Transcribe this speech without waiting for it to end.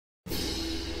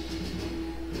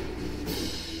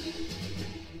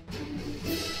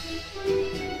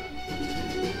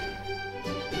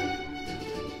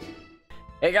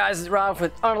Hey guys, it's Rob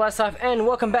with On Last Off, and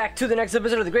welcome back to the next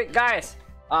episode of the Great Gaias.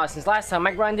 Since last time,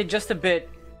 I grinded just a bit.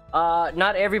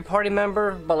 Not every party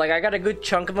member, but like I got a good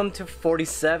chunk of them to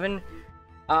 47.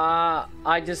 I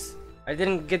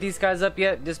didn't get these guys up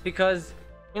yet just because,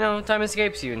 you know, time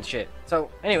escapes you and shit. So,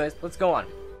 anyways, let's go on.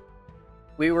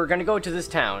 We were gonna go to this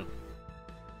town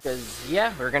because,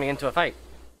 yeah, we were gonna get into a fight.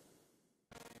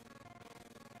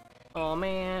 Oh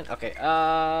man. Okay,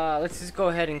 let's just go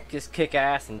ahead and just kick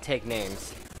ass and take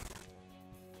names.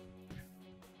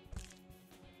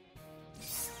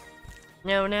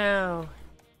 No.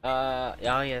 Oh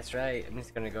yeah, that's right. I'm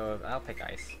just gonna go, I'll pick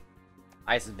Ice.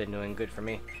 Ice has been doing good for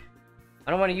me.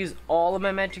 I don't want to use all of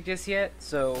my magic just yet,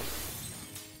 so...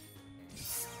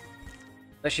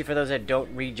 Especially for those that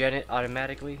don't regen it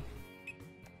automatically.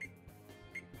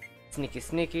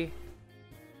 Sneaky.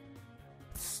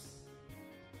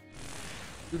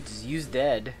 Oops, use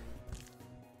dead.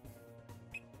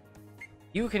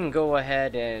 You can go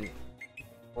ahead and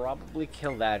probably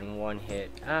kill that in one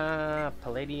hit.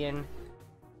 Palladian.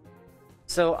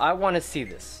 So I want to see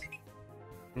this.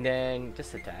 And then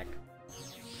just attack.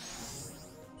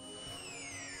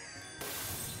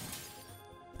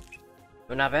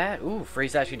 But not bad. Ooh,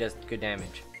 freeze actually does good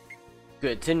damage.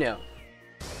 Good to know.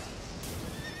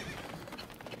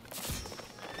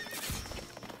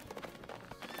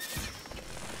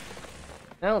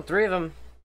 No, 3 of them.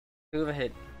 2 of a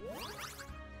hit.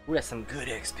 Ooh, that's some good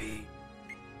XP.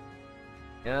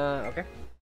 Okay.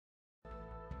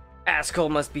 Asshole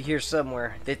must be here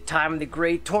somewhere. The time of the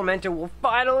great tormentor will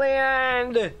finally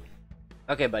end!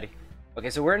 Okay, buddy. Okay,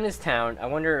 so we're in this town. I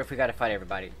wonder if we gotta fight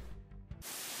everybody.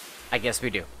 I guess we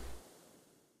do.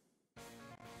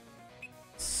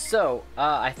 So,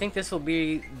 I think this will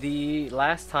be the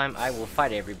last time I will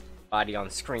fight everybody on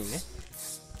screen.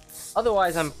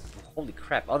 Otherwise, holy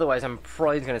crap, otherwise I'm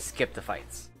probably gonna skip the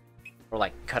fights. Or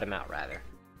like, cut them out rather.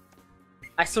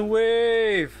 Ice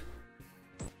wave!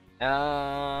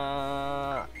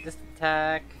 Just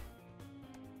attack.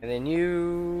 And then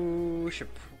you should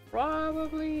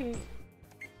probably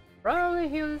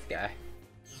heal this guy.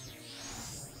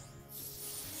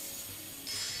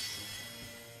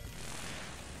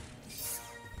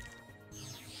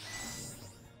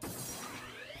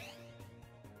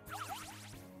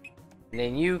 And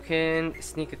then you can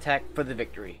sneak attack for the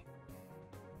victory.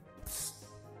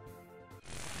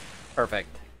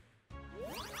 Perfect.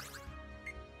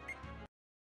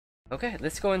 Okay,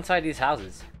 let's go inside these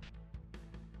houses.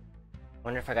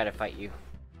 Wonder if I gotta fight you.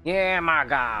 Yeah, my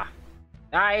god.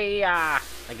 I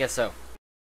guess so.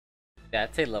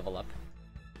 That's a level up.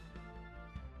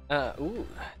 Ooh.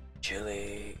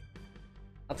 Chili.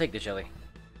 I'll take the chili.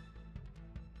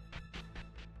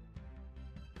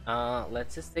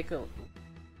 Let's just take a...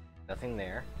 Nothing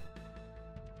there.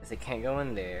 Guess it can't go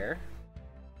in there.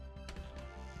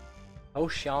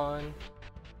 Ocean.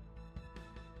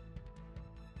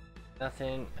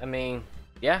 Nothing. I mean,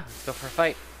 yeah, let's go for a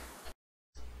fight.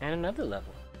 And another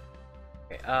level.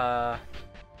 Okay, I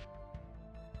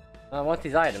want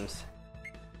these items.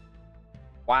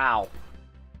 Wow.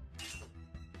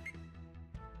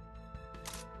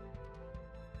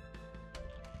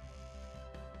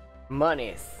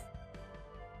 Monies.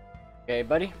 Okay,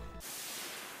 buddy.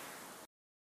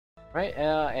 Right,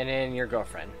 and then your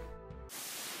girlfriend.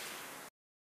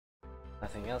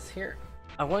 Nothing else here.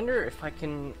 I wonder if I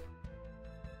can...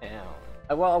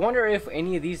 Well, I wonder if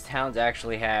any of these towns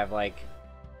actually have, like,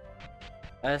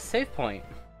 a save point.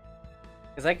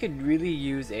 Because I could really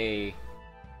use a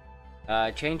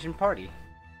change in party.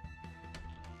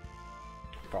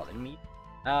 Probably me.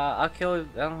 I'll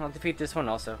defeat this one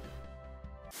also.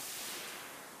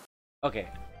 Okay,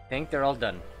 I think they're all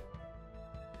done.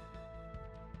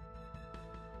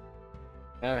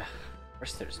 Of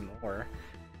course there's more.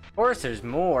 Of course there's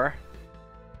more.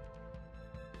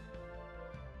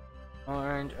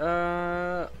 And,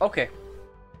 okay.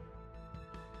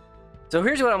 So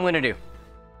here's what I'm gonna do.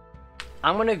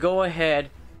 I'm gonna go ahead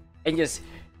and just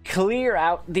clear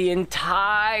out the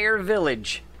entire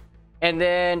village. And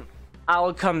then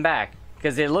I'll come back.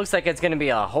 Because it looks like it's gonna be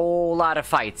a whole lot of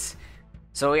fights.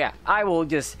 So yeah, I'll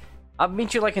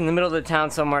meet you like in the middle of the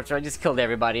town somewhere, so I just killed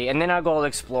everybody, and then I'll go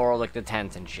explore like the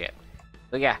tents and shit.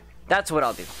 So yeah, that's what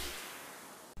I'll do.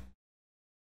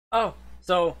 Oh,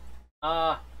 so,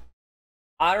 I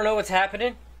don't know what's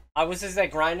happening. I was just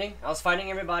like grinding, I was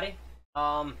fighting everybody,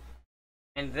 and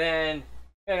then,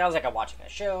 you know, I was like watching a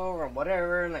show or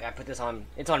whatever, and like I put this on,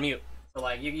 it's on mute, so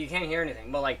like you can't hear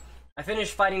anything, but like, I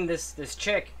finished fighting this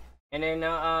chick, and then,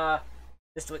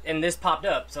 this popped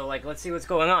up, so like, let's see what's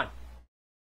going on.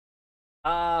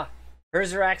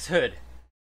 Berserk's hood.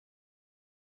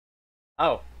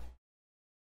 Oh.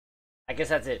 I guess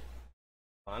that's it.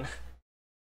 Hold on.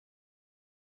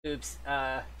 Oops,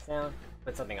 sound.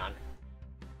 Put something on.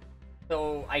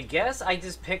 So, I guess I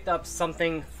just picked up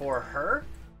something for her.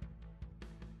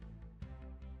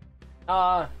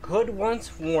 Hood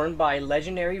once worn by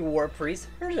legendary war priest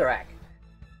Berserk.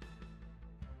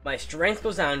 My strength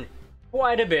goes down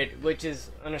quite a bit, which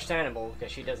is understandable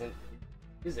because she doesn't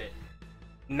use it.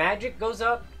 Magic goes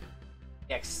up,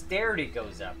 dexterity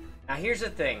goes up. Now here's the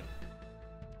thing.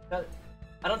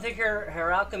 I don't think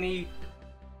her alchemy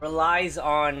relies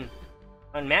on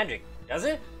magic, does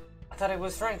it? I thought it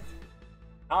was strength.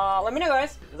 Let me know,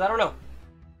 guys, because I don't know.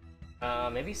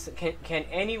 Maybe can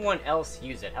anyone else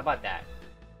use it? How about that?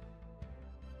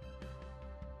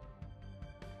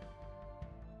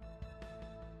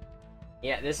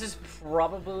 Yeah, this is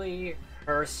probably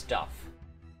her stuff.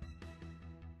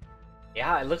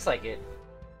 Yeah, it looks like it.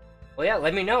 Well, yeah,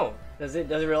 let me know. Does it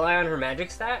rely on her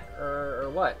magic stat or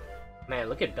what? Man,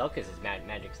 look at Belka's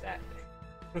magic stat.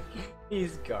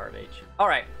 He's garbage. All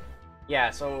right. Yeah,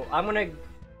 so I'm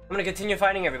gonna continue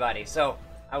fighting everybody. So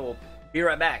I will be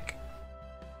right back.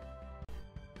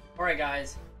 All right,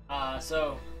 guys.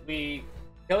 So we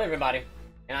killed everybody,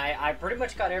 and I pretty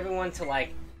much got everyone to,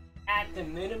 like, at the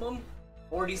minimum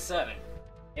 47,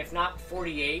 if not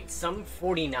 48, some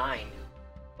 49.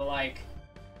 But like,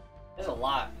 there's a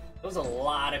lot. There's a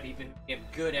lot of people who give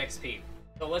good XP.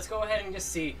 So let's go ahead and just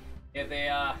see if they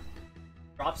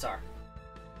drops are.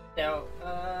 So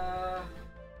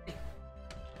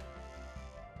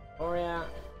oh yeah,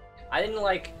 I didn't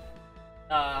like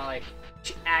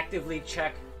actively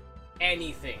check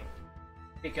anything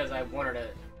because I wanted to.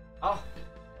 Oh,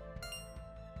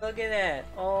 look at that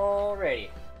already.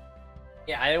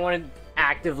 Yeah, I didn't want to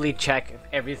actively check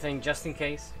everything just in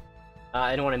case.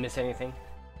 I didn't want to miss anything.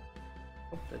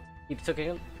 Oh,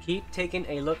 keep taking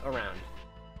a look around.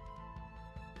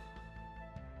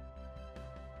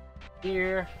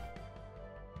 Here.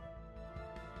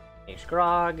 H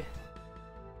Grog.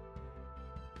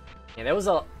 Yeah, there was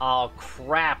a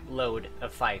crap load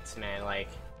of fights, man. Like,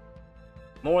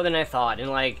 more than I thought. And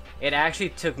like, it actually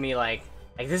took me like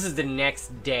this is the next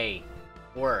day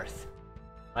worth.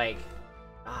 Like,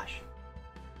 gosh.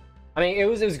 I mean, it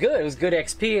was good. It was good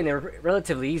XP, and they were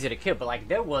relatively easy to kill. But like,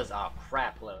 there was a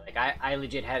crap load. Like, I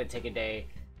legit had to take a day.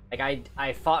 Like,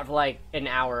 I fought for like an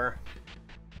hour,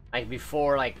 like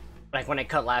before like when I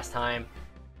cut last time,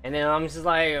 and then I'm just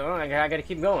like, oh, I gotta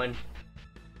keep going.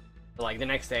 So, like the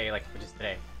next day, like which is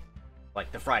today,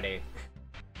 like the Friday,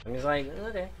 I'm just like,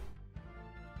 okay.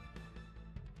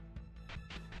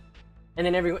 And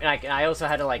then I also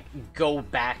had to like go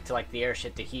back to like the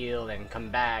airship to heal and come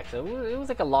back, so it was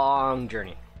like a long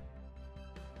journey.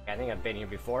 I think I've been here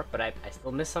before, but I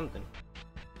still missed something.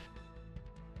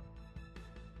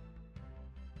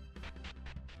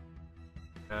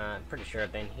 I'm pretty sure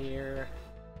I've been here.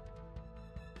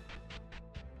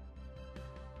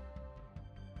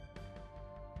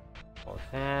 All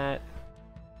that.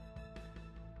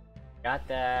 Got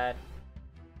that.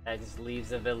 That just leaves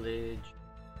the village.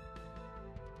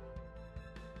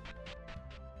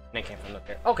 And I came from up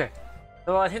there. Okay.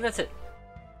 So I think that's it.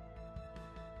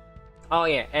 Oh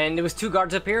yeah, and there was 2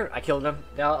 guards up here. I killed them.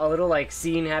 A little like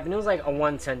scene happened. It was like a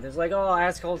 1 sentence. Like, oh,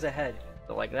 Askal's ahead.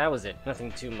 So like that was it.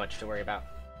 Nothing too much to worry about.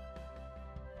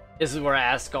 This is where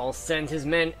Askal sent his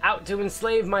men out to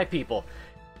enslave my people.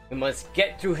 We must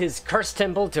get through his cursed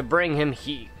temple to bring him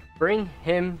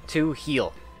to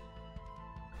heal.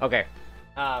 Okay.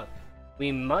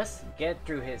 We must get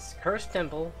through his cursed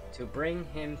temple to bring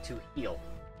him to heal.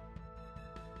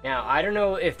 Now, I don't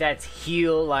know if that's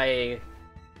heal like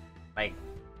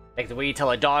the way you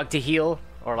tell a dog to heal,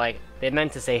 or like they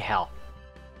meant to say hell.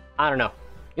 I don't know.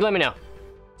 You let me know.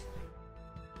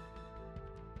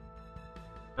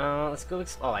 Let's go.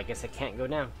 Oh, I guess I can't go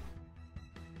down.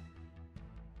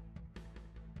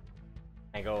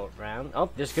 I go around. Oh,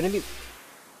 there's gonna be.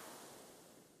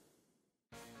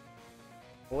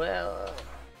 Well.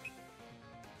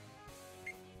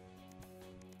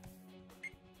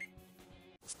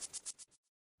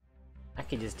 I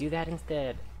could just do that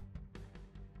instead.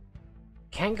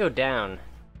 Can't go down.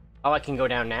 Oh, I can go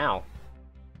down now.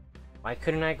 Why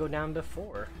couldn't I go down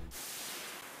before?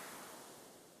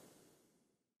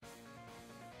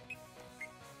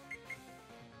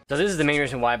 So this is the main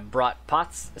reason why I brought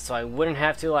pots, so I wouldn't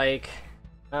have to like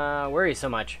worry so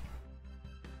much.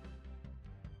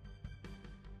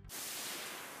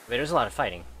 But there's a lot of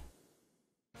fighting.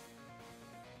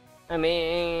 I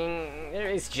mean, there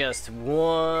is just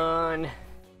one.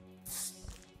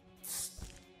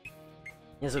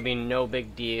 This would be no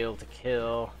big deal to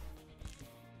kill.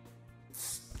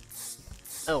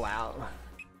 Oh wow.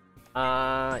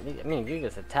 I mean, you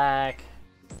just attack.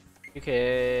 You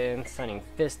can Stunning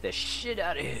Fist the shit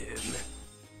out of him.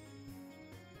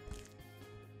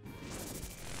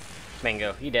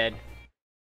 Mango, he dead.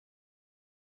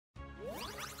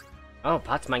 Oh,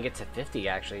 Pots might get to 50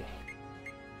 actually.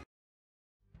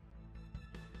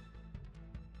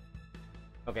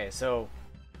 Okay, so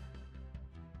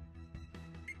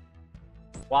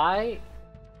why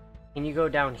can you go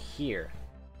down here?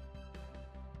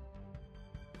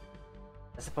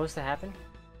 That's supposed to happen?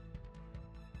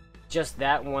 Just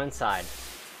that one side.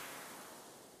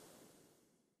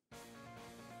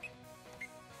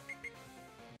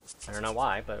 I don't know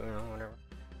why, but you know, whatever.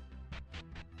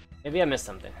 Maybe I missed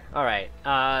something. Alright,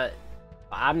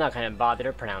 I'm not gonna bother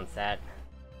to pronounce that.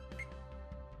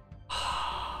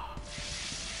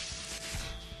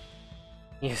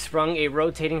 You sprung a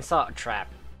rotating saw trap.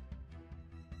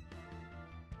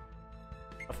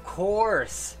 Of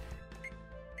course!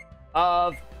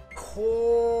 Of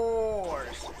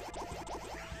course!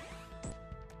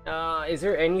 Is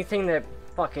there anything that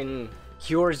fucking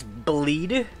cures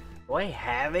bleed? Do I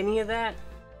have any of that?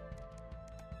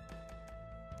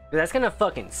 That's gonna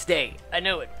fucking stay. I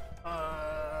know it.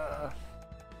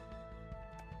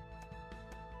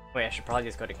 Wait, I should probably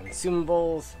just go to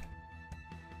consumables.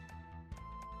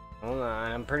 Hold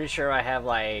on, I'm pretty sure I have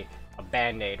like a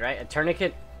band-aid, right? A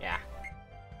tourniquet? Yeah.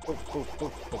 Oof, oof,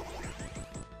 oof, oof.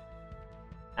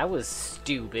 That was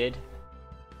stupid.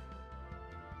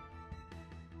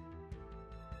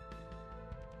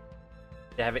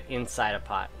 To have it inside a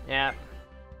pot. Yeah.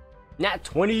 Nat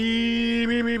 20!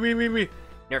 Me.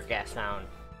 Nerf gas found.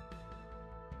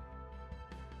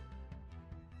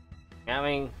 I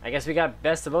mean, I guess we got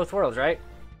best of both worlds, right?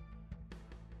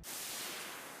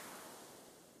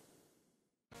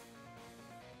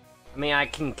 I mean, I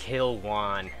can kill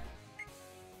Juan.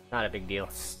 Not a big deal.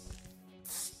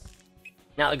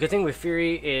 Now, the good thing with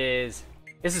Fury is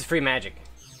this is free magic.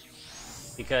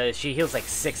 Because she heals like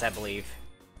 6, I believe.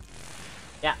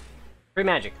 Yeah, free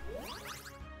magic.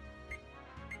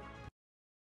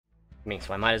 I mean,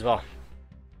 so I might as well.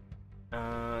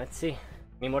 Let's see.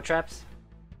 Need more traps?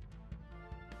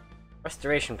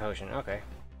 Restoration potion, okay.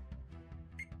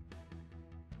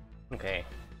 Okay.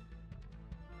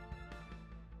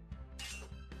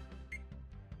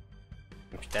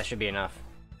 That should be enough.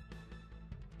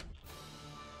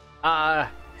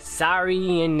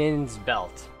 Sarianen's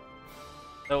belt.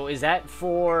 So is that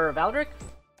for Valdric?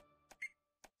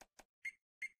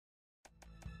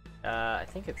 I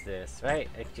think it's this, right?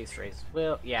 Excuse phrase.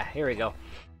 Well, yeah, here we go.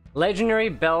 Legendary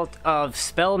belt of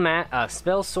Spell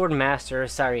Sword Master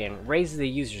Sarian raises the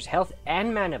user's health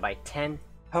and mana by 10%.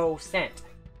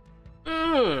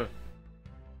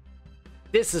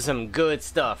 This is some good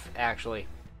stuff, actually.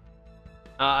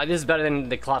 This is better than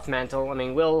the cloth mantle. I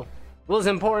mean, Will's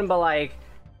important, but like,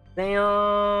 damn,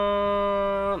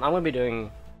 I'm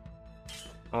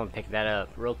gonna pick that up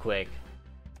real quick.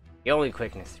 The only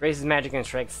quickness raises magic and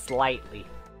strength slightly.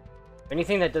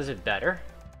 Anything that does it better?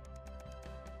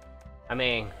 I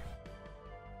mean,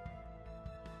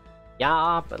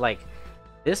 yeah, but like,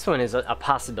 this one is a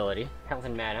possibility. Health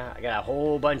and mana. I got a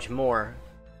whole bunch more.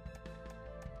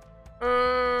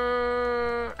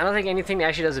 I don't think anything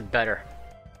actually does it better.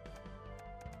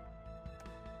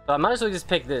 So I might as well just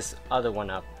pick this other one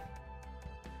up.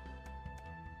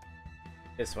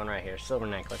 This one right here, silver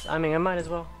necklace. I mean, I might as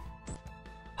well.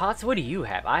 Pots, what do you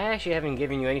have? I actually haven't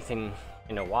given you anything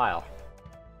in a while.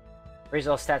 Raise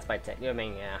all stats by 10. I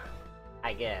mean, yeah,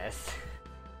 I guess.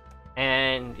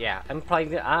 And yeah, I'm probably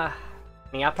gonna, I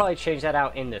mean, I'll probably change that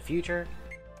out in the future.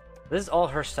 This is all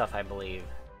her stuff, I believe.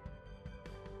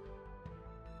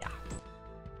 Yeah.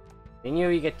 Then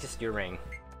you get just your ring.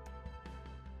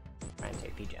 And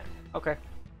take P-Gem. Okay.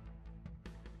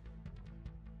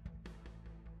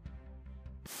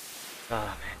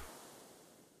 Oh man.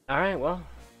 Alright, well.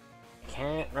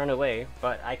 Can't run away,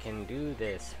 but I can do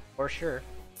this for sure.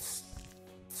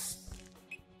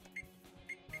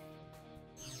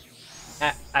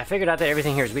 I figured out that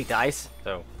everything here is weak to ice,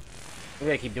 so we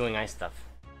gotta keep doing ice stuff.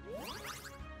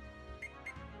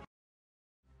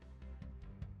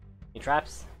 Any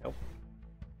traps? Nope.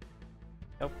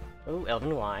 Nope. Oh,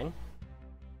 Elven Wine.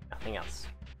 Nothing else.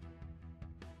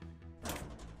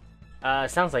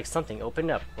 Sounds like something opened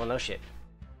up. Well, no shit.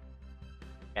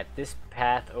 Got this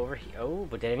path over here. Oh,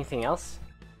 but did anything else?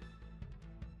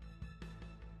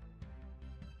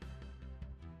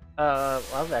 Well,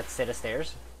 that's a set of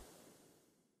stairs.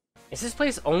 Is this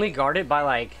place only guarded by,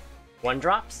 like,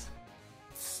 1-drops?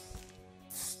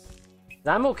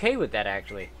 I'm okay with that,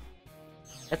 actually.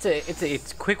 It's a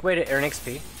quick way to earn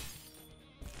XP.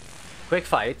 quick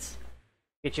fights.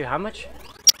 Get you how much?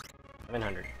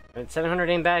 700. 700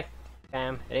 ain't bad,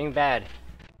 fam. It ain't bad.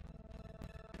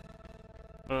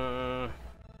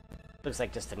 Looks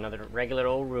like just another regular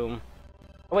old room.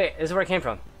 Oh wait, this is where it came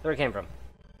from. This is where it came from.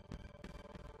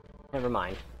 Never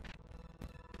mind.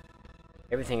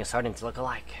 Everything is starting to look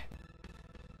alike.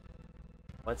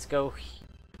 Let's go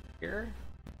here.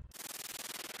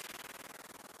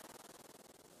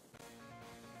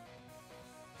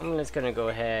 I'm just gonna go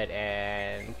ahead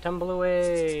and tumble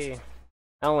away.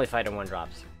 I only fight in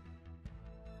 1-drops.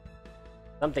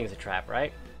 Something's a trap,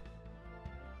 right?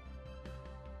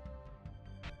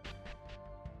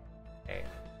 Okay.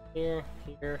 Here.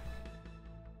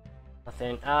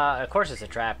 Nothing. Of course it's a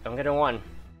trap. I'm gonna 1.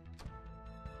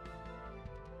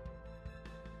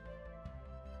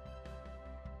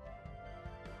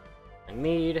 I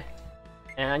need.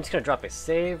 And I'm just gonna drop a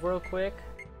save real quick.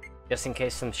 Just in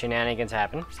case some shenanigans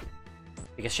happen.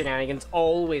 Because shenanigans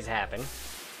always happen.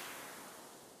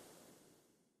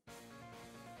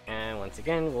 And once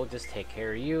again, we'll just take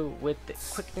care of you with the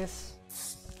quickness.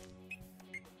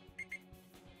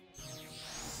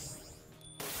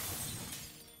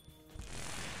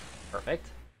 Perfect.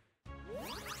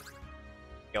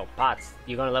 Yo, Pots,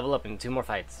 you're gonna level up in 2 more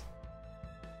fights.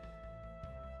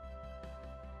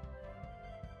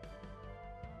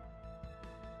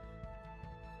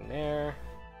 There.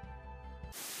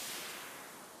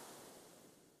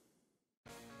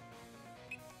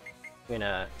 I'm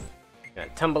gonna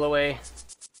tumble away.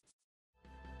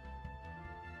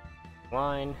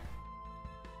 Line.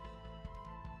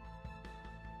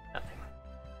 Nothing.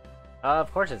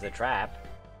 Of course it's a trap.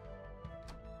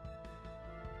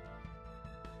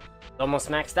 It's almost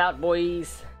maxed out,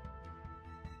 boys.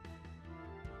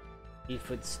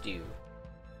 Seafood stew.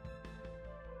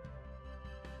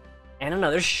 And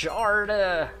another shard!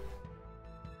 Okay,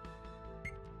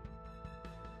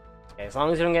 as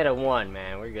long as we don't get a 1,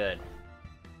 man, we're good.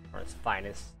 Or its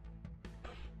finest.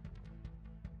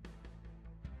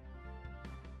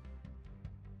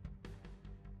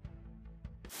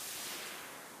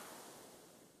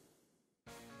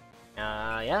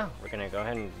 Yeah, we're gonna go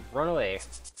ahead and run away.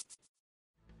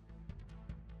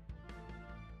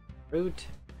 Root.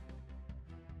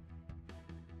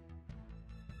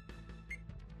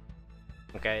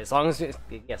 Okay, as long as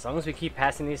we keep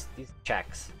passing these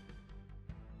checks.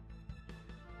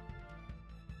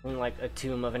 Like a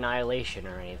Tomb of Annihilation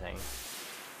or anything.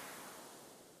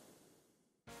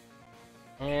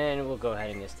 And we'll go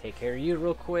ahead and just take care of you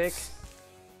real quick.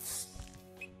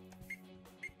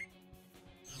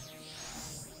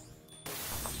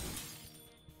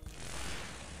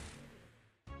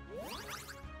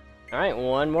 Alright,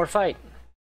 1 more fight.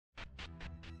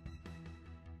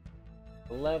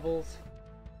 Levels.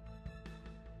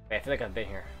 Wait, I feel like I've been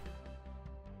here.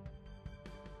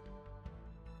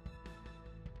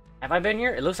 Have I been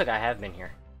here? It looks like I have been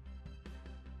here.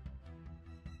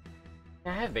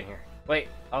 I have been here. Wait,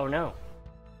 oh no.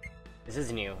 This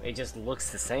is new. It just looks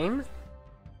the same?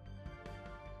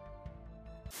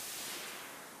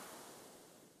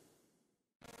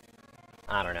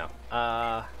 I don't know.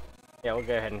 Yeah, we'll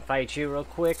go ahead and fight you real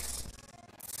quick.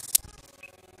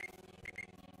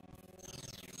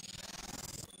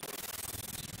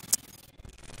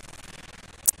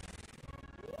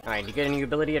 Alright, you get a new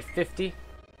ability at 50.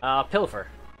 Pilfer.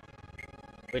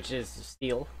 Which is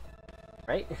steal.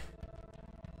 Right?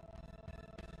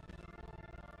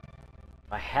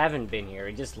 I haven't been here,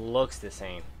 it just looks the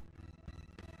same.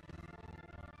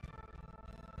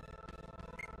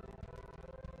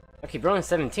 Okay, Bronin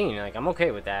 17, like, I'm okay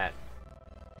with that.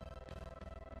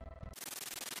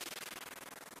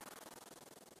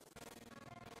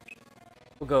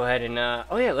 We'll go ahead and,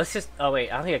 oh yeah, let's just, oh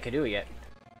wait, I don't think I could do it yet.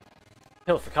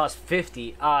 Pilfer cost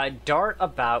 50. Dart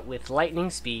about with lightning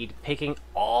speed, picking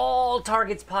all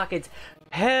targets' pockets.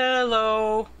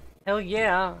 Hello! Hell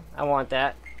yeah, I want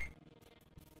that.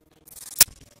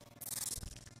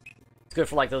 It's good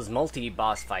for like those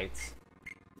multi-boss fights.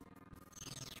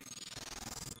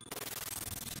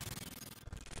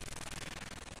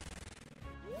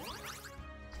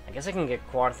 I guess I can get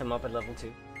Quartham up at level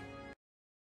 2.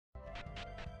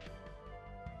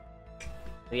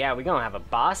 But yeah, we're gonna have a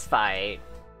boss fight.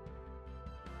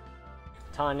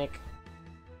 Tonic.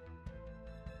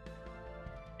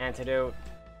 Antidote.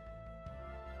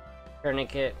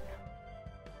 Tourniquet.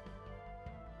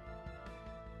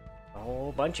 A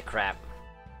whole bunch of crap.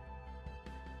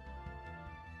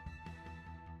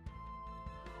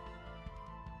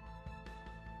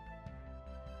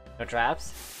 No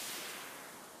traps.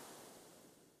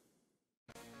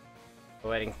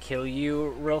 Go ahead and kill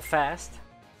you real fast.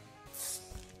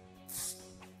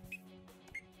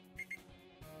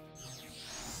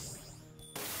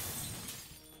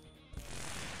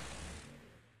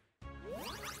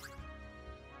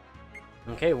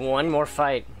 Okay, one more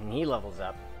fight, and he levels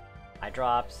up. I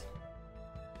drops.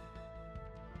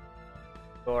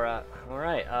 Dora.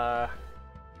 Alright,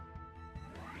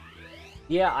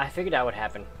 yeah, I figured that would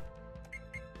happen.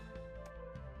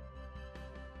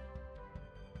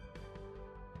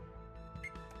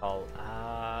 Oh,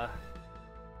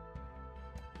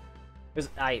 there's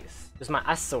ice. There's my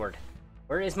ice sword.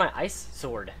 Where is my ice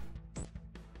sword?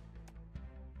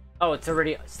 Oh, it's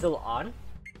already still on?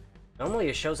 Normally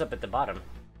it shows up at the bottom.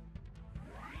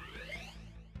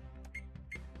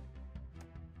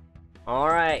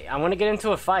 Alright, I want to get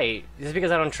into a fight, just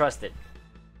because I don't trust it.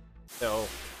 So,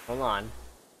 hold on.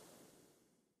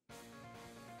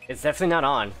 It's definitely not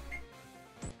on.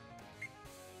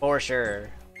 For sure.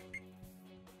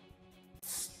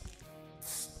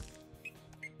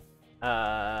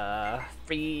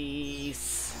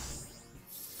 Freeze.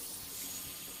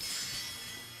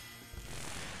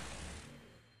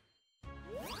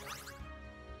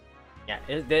 Yeah,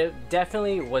 it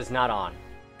definitely was not on.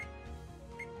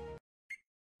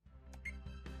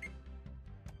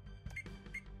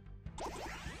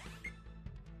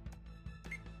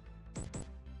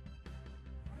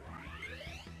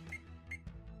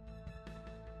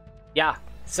 Yeah,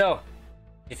 so,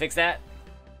 did you fix that?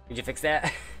 Did you fix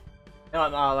that? No,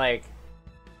 I'm like,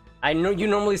 I know you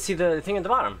normally see the thing at the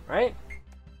bottom, right?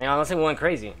 And unless I went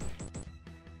crazy.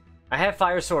 I have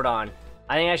Fire Sword on.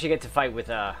 I didn't actually get to fight with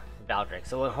Baldric,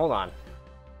 so hold on.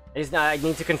 I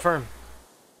need to confirm.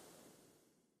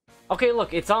 Okay,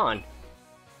 look, it's on.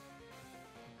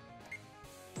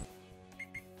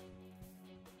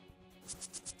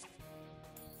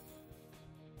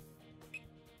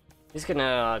 Just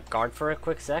gonna guard for a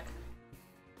quick sec.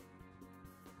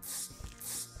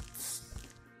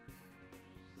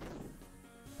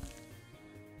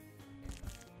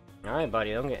 Alright,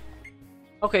 buddy, don't get...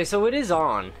 Okay, so it is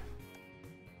on.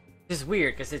 It's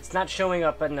weird, because it's not showing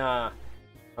up in, on,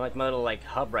 like, my little, like,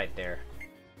 hub right there.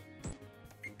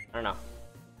 I don't know.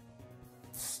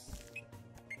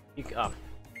 You can,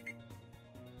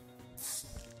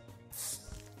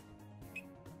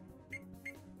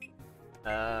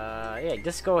 yeah,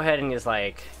 just go ahead and just,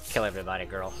 like, kill everybody,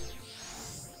 girl.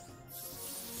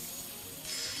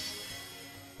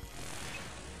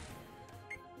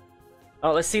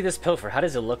 Oh, let's see this pilfer. How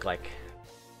does it look like?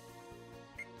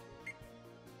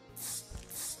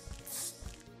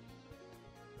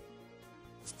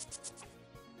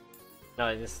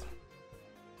 No, just...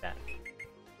 that.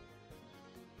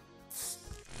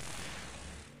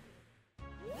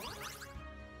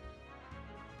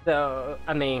 So,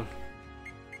 I mean...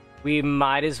 we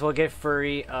might as well get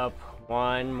Furry up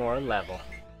one more level.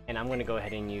 And I'm gonna go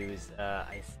ahead and use,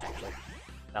 ice, actually.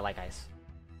 I like ice.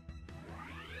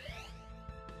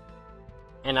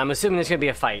 And I'm assuming there's gonna be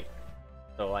a fight.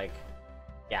 So, like,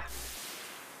 yeah.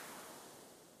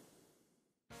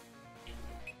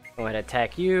 Go ahead and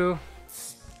attack you.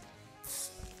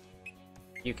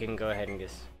 You can go ahead and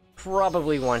just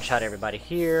probably one-shot everybody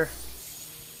here.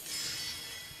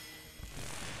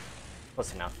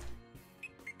 Close enough.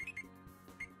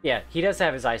 Yeah, he does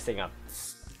have his ice thing up.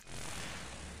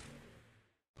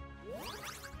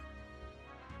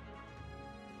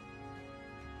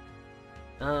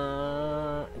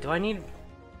 Do I need...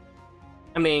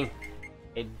 I mean,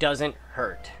 it doesn't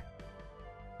hurt.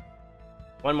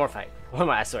 One more fight. One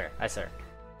more, I swear. I swear.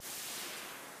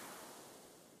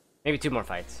 Maybe two more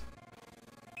fights.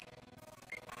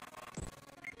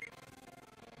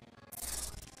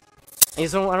 I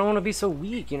don't want to be so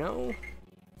weak, you know?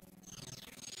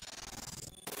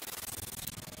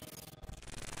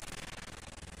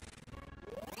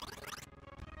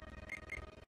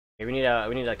 Okay, we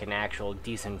need like an actual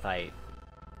decent fight.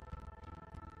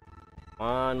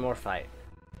 One more fight.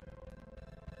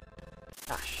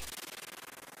 Gosh.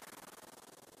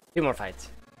 Two more fights.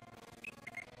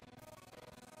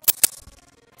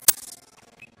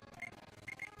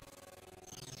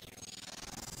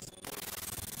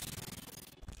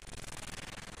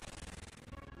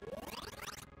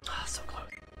 Oh, so close.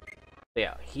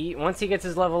 Yeah, once he gets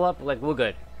his level up, like, we're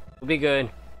good. We'll be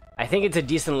good. I think it's a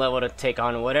decent level to take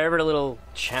on whatever little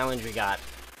challenge we got.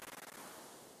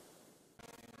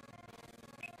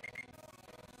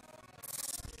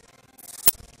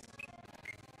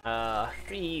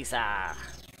 Frieza.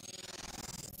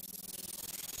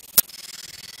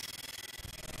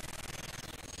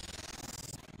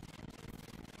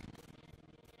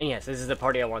 And yes, this is the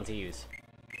party I want to use.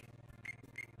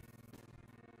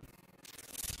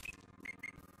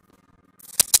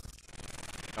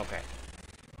 Okay.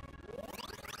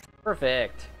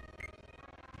 Perfect.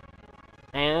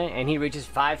 And he reaches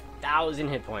 5,000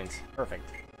 hit points. Perfect.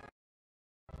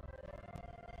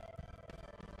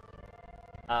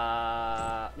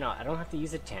 No, I don't have to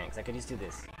use the tanks. I could just do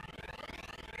this.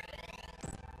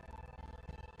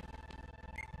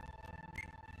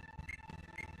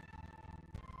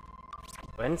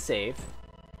 Go ahead and save.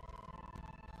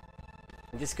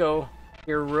 And just go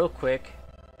here real quick.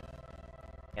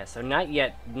 Yeah, so not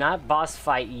yet. Not boss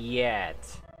fight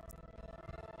yet.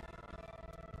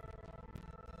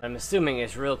 I'm assuming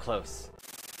it's real close.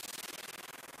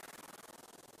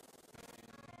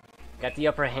 Got the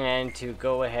upper hand to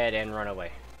go ahead and run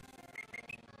away.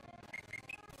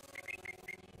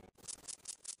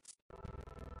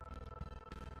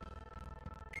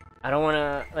 I don't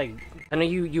wanna, like, I know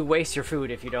you waste your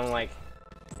food if you don't, like,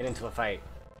 get into a fight.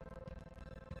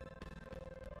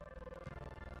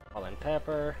 Salt and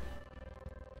pepper.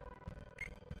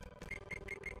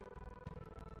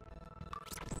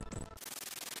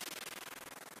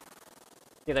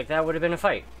 See, like, that would have been a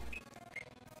fight.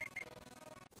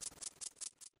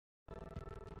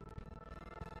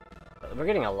 We're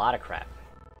getting a lot of crap.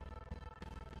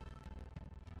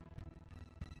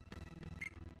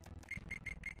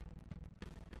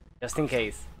 Just in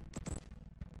case.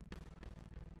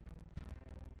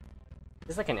 Is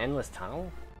this like an endless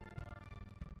tunnel?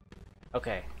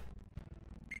 Okay.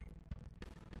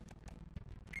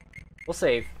 We'll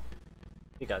save.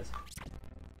 Because.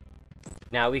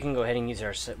 Now we can go ahead and use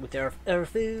with our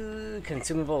food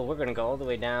consumable. We're gonna go all the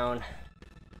way down.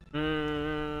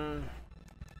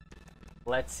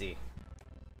 Let's see.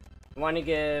 We want to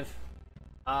give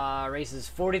races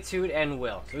fortitude and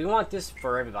will. So we want this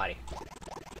for everybody.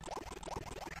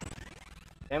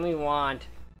 Then we want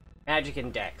magic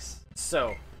and dex.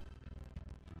 So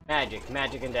magic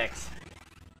and dex.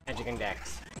 Magic and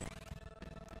dex.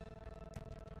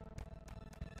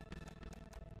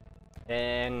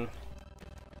 Then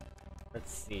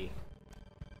let's see.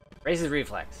 Races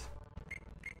reflex.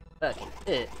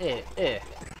 Okay.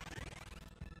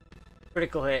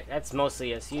 Critical hit, that's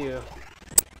mostly SU.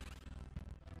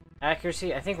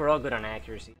 Accuracy, I think we're all good on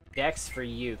accuracy. Dex for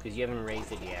you, because you haven't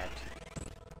raised it yet.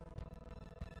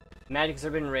 Magics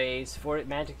have been raised.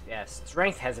 Magic, yes.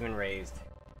 Strength hasn't been raised.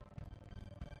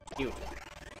 You.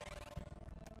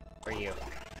 For you.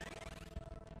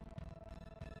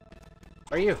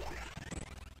 For you.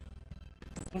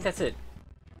 I think that's it.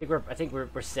 I think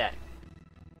we're set.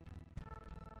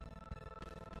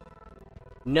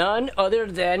 None other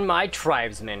than my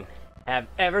tribesmen have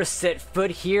ever set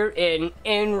foot here in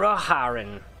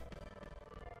Enraharan.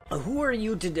 Who are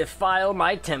you to defile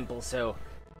my temple? So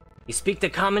you speak the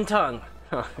common tongue.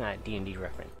 D&D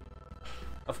reference.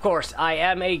 Of course, I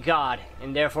am a god,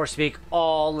 and therefore speak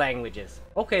all languages.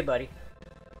 Okay, buddy.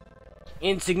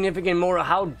 Insignificant Mora,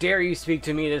 how dare you speak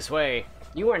to me this way?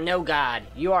 You are no god.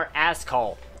 You are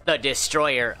Ascol, the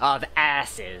destroyer of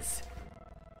asses.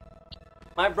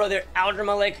 My brother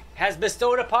Aldramalek has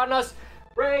bestowed upon us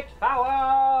great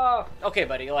power! Okay,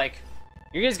 buddy, like,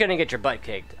 you're just gonna get your butt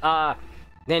kicked.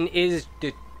 Then is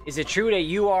it true that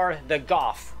you are the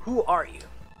Goth? Who are you?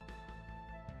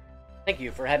 Thank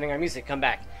you for having our music come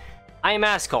back. I am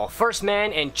Ascol, first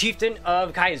man and chieftain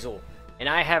of Kaizul, and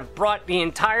I have brought the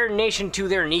entire nation to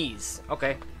their knees.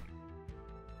 Okay.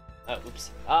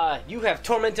 Oops. You have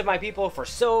tormented my people for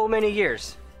so many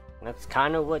years. That's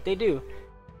kind of what they do.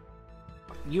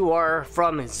 You are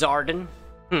from Zardan?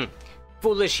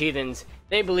 Foolish heathens.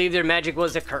 They believe their magic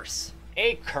was a curse.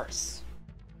 A curse.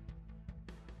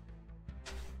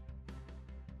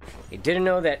 They didn't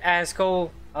know that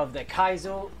Ascol of the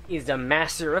Kaizul is the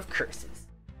master of curses.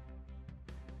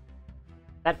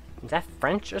 Is that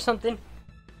French or something?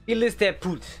 Fils de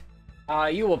pute.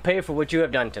 You will pay for what you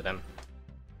have done to them.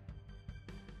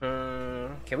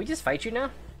 Can we just fight you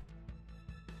now?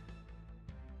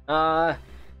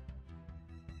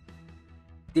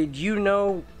 Did you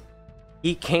know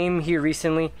he came here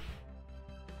recently?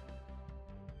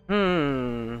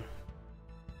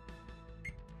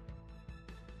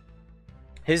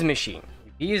 His machine.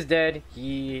 He is dead.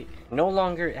 He no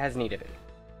longer has need of it.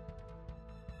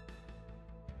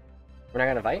 We're not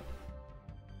gonna fight?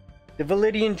 The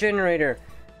Validian generator.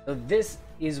 So this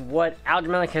is what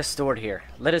Aldramalek has stored here.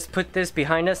 Let us put this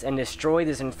behind us and destroy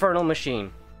this infernal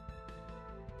machine.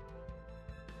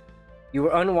 You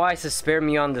were unwise to spare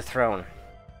me on the throne.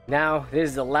 Now, this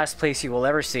is the last place you will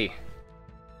ever see.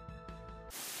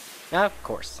 Of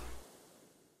course.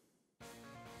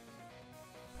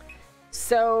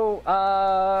 So,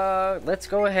 let's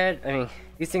go ahead. I mean,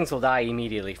 these things will die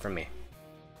immediately from me.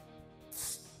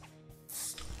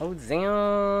 Oh,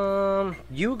 damn.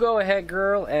 You go ahead,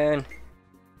 girl, and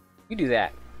you do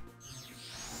that.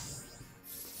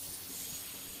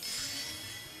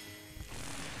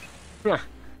 Huh.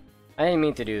 I didn't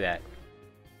mean to do that.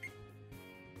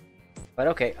 But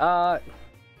okay,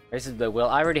 this is the will.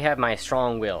 I already have my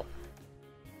strong will.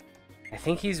 I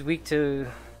think he's weak to...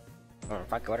 Oh,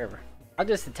 fuck, whatever. I'll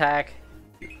just attack.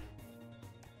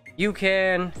 You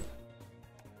can...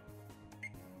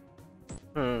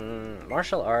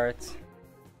 Martial arts.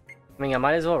 I mean, I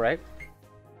might as well, right?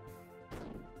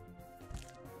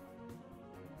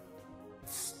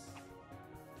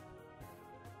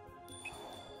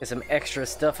 Get some extra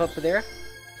stuff up there.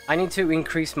 I need to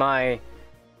increase my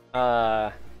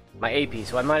my AP,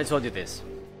 so I might as well do this.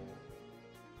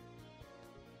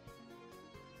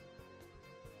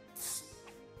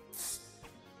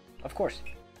 Of course.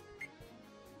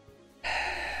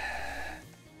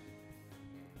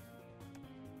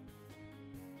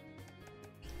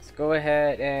 Let's go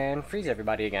ahead and freeze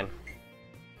everybody again.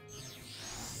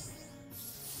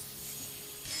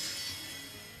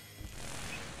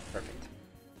 Perfect.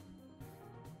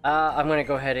 I'm gonna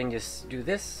go ahead and just do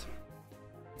this.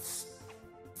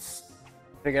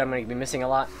 Figure I'm gonna be missing a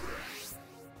lot.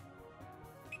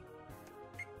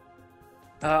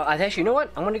 Actually, you know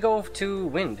what? I'm gonna go to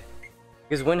Wind.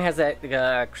 Because Wind has that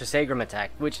Crusagram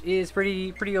attack, which is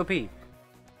pretty OP. I'm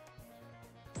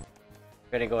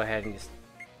gonna go ahead and just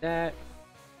do that.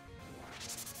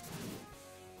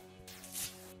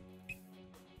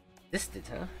 This did,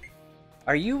 huh?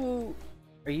 Are you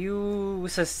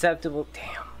susceptible?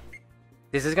 Damn.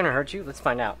 This is gonna hurt you? Let's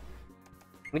find out.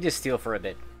 Let me just steal for a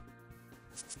bit.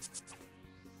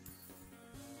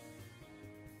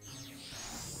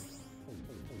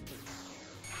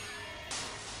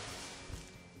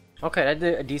 Okay, that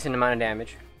did a decent amount of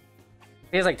damage.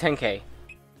 He has like 10k.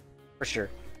 For sure.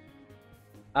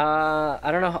 I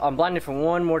don't know. I'm blinded for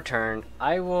one more turn.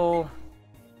 I will...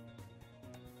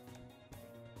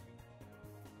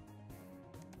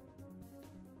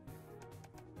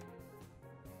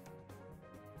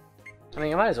 I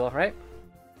mean, I might as well, right?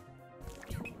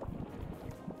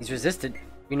 He's resisted.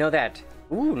 We know that.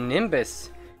 Ooh, Nimbus.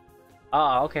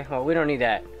 Ah, okay. Well, we don't need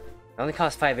that. It only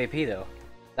costs 5 AP though.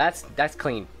 That's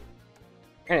clean.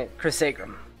 Alright,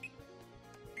 Crusagram.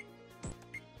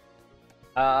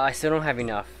 I still don't have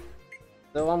enough.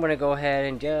 So I'm gonna go ahead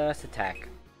and just attack.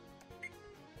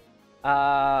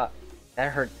 That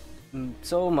hurt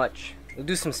so much. We'll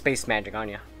do some space magic on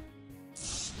you.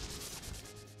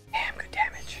 Damn, good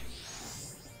damage.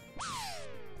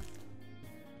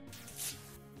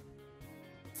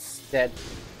 Dead.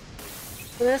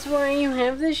 That's why you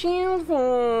have the shield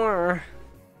for.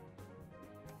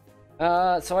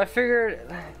 So I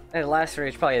figured that last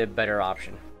rage is probably the better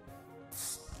option.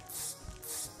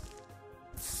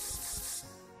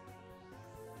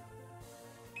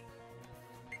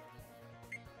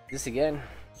 This again.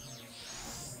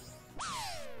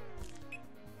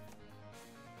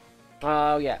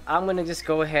 Oh yeah, I'm gonna just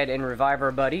go ahead and revive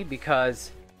our buddy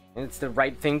because it's the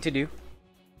right thing to do.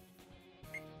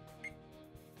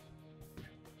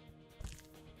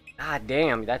 Ah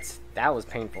damn, that was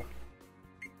painful.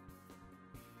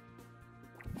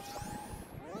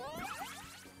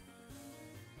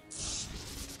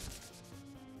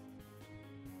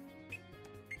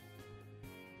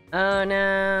 Oh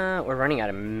no, we're running out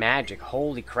of magic.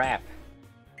 Holy crap.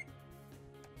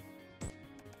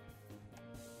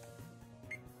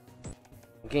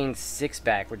 Gained 6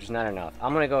 back, which is not enough.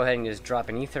 I'm gonna go ahead and just drop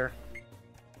an ether.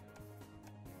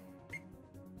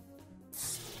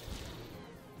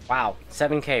 Wow,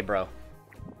 7k, bro.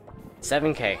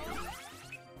 7k.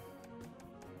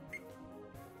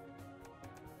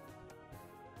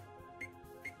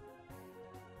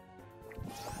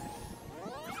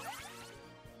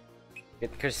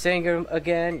 Get the Crusagram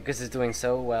again, because it's doing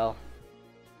so well.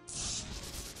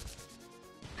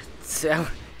 That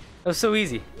was so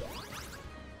easy.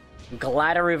 I'm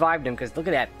glad I revived him, because look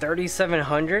at that,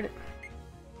 3,700.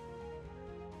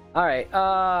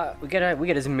 Alright, we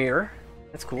get his mirror.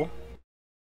 That's cool.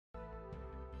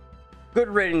 Good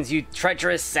riddance, you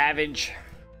treacherous savage.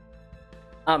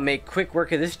 I'll make quick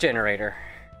work of this generator.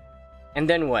 And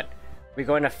then what? We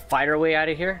going to fight our way out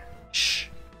of here? Shh,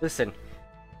 listen.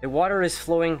 The water is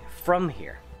flowing from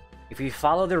here. If we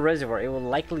follow the reservoir, it will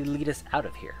likely lead us out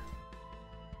of here.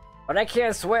 But I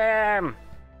can't swim!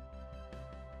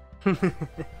 Looks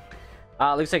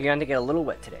like you're gonna get a little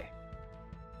wet today.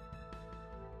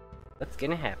 What's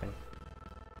gonna happen?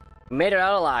 We made it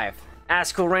out alive.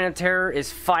 Askel Reign of Terror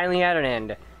is finally at an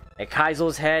end.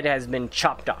 Kaisel's head has been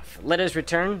chopped off. Let us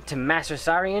return to Master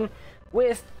Sarian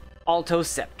with Alto's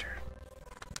Scepter.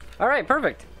 Alright,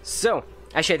 perfect. So,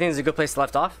 actually I think this is a good place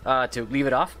to leave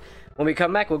it off. When we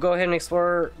come back, we'll go ahead and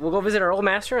explore, we'll go visit our old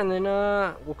master, and then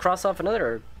we'll cross off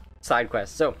another side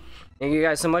quest. So, thank you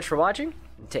guys so much for watching,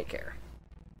 and take care.